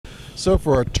So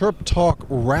for our Terp Talk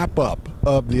wrap-up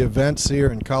of the events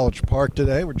here in College Park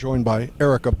today, we're joined by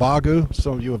Eric Obogu.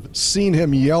 Some of you have seen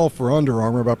him yell for Under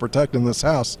Armour about protecting this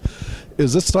house.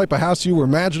 Is this the type of house you were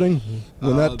imagining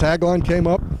when that tagline came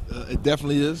up? It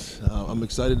definitely is. I'm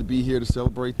excited to be here to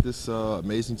celebrate this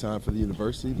amazing time for the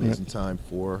university, amazing time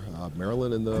for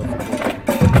Maryland and the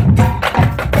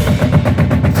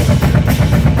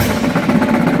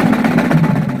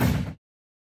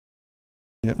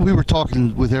We were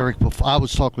talking with Eric before. I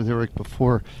was talking with Eric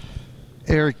before.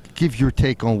 Eric, give your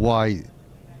take on why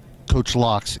Coach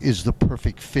Locks is the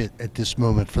perfect fit at this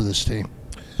moment for this team.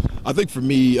 I think for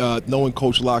me, knowing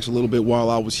Coach Locks a little bit while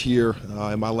I was here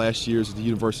in my last years at the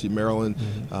University of Maryland,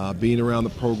 being around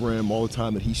the program, all the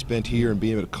time that he spent here and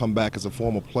being able to come back as a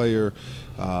former player,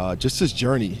 just his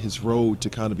journey, his road to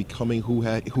kind of becoming who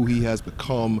he has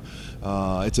become,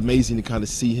 it's amazing to kind of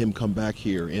see him come back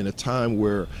here in a time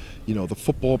where, you know, the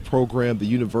football program, the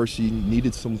university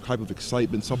needed some type of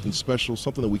excitement, something special,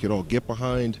 something that we could all get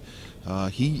behind.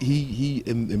 He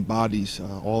embodies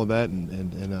all of that,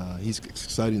 and he's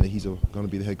exciting that he's going to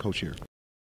be the head coach here.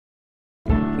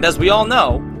 And as we all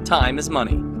know, time is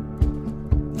money.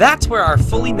 That's where our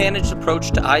fully managed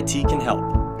approach to IT can help.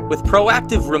 With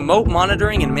proactive remote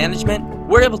monitoring and management,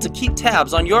 we're able to keep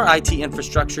tabs on your IT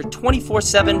infrastructure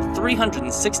 24/7,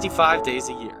 365 days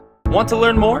a year. Want to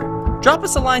learn more? Drop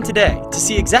us a line today to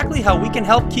see exactly how we can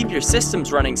help keep your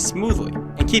systems running smoothly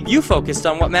and keep you focused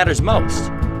on what matters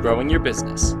most, growing your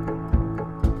business.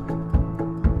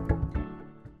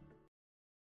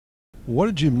 What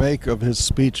did you make of his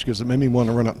speech? Because it made me want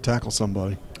to run out and tackle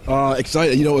somebody.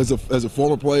 Excited, you know, as a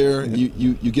former player,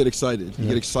 you get excited. You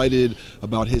get excited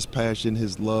about his passion,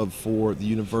 his love for the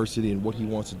university and what he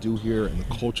wants to do here and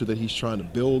the culture that he's trying to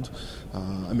build.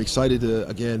 I'm excited to,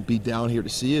 again, be down here to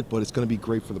see it, but it's going to be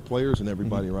great for the players and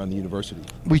everybody around the university.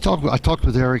 I talked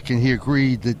with Eric, and he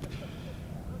agreed that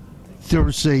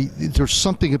there's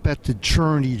something about the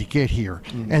journey to get here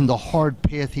and the hard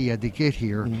path he had to get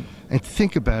here. And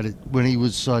think about it, when he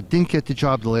was didn't get the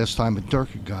job the last time and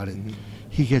Durkin got it,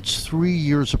 he gets 3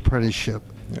 years apprenticeship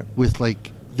with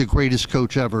like the greatest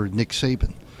coach ever, Nick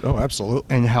Saban. Oh,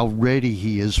 absolutely. And how ready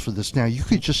he is for this now. You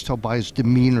could just tell by his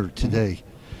demeanor today.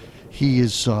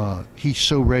 He's so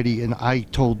ready, and I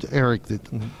told Eric that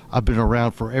I've been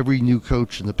around for every new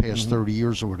coach in the past 30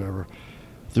 years or whatever.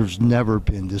 There's never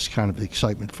been this kind of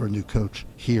excitement for a new coach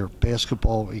here,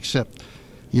 basketball, except,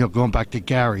 you know, going back to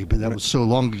Gary, but that was so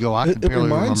long ago I can barely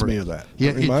remember. It reminds me of that. Yeah,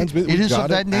 it reminds me that we've got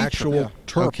an actual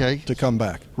Terp to come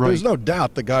back. Right. There's no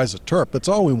doubt the guy's a Terp. That's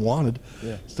all we wanted,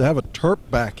 is to have a Terp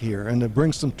back here and to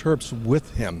bring some Terps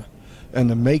with him and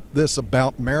to make this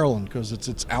about Maryland, because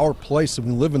it's our place and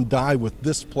we live and die with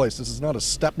this place. This is not a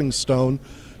stepping stone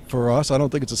for us. I don't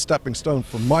think it's a stepping stone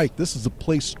for Mike. This is a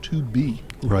place to be.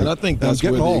 Right. And I think that's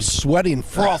getting all sweaty and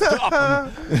frothed up.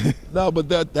 No, but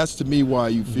that's to me why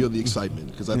you feel the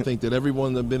excitement, because I think that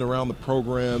everyone that's been around the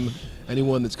program,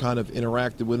 anyone that's kind of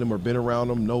interacted with him or been around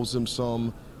him, knows him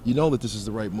some, you know that this is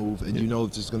the right move, and you know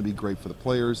that this is going to be great for the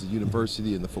players, the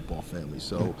university, and the football family.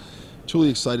 So truly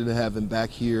excited to have him back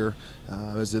here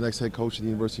as the next head coach of the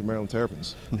University of Maryland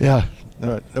Terrapins. Yeah. All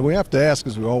right. And we have to ask,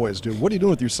 as we always do, what are you doing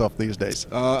with yourself these days?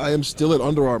 I am still at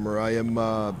Under Armour. I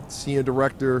am senior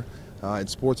director in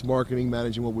sports marketing,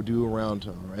 managing what we do around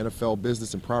our NFL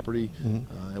business and property,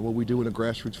 and what we do in the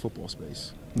grassroots football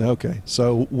space. Okay,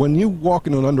 so when you walk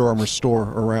into an Under Armour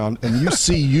store around and you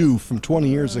see you from 20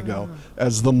 years ago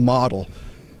as the model,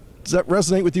 does that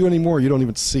resonate with you anymore? You don't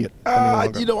even see it any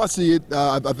longer? You know, I see it.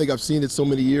 I think I've seen it so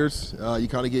many years. You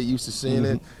kind of get used to seeing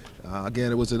it.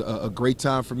 Again, it was a great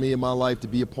time for me in my life to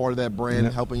be a part of that brand,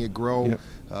 helping it grow,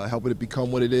 helping it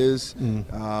become what it is.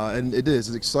 And it is.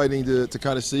 It's exciting to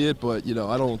kind of see it, but you know,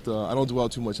 I don't dwell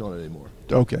too much on it anymore.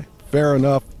 Okay, fair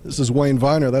enough. This is Wayne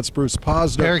Viener. That's Bruce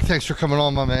Posner. Eric, thanks for coming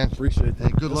on, my man. Appreciate it. Hey,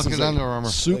 good luck at Under Armour.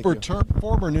 Super Terp,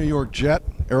 former New York Jet,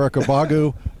 Eric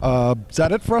Obogu. Is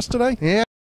that it for us today? Yeah.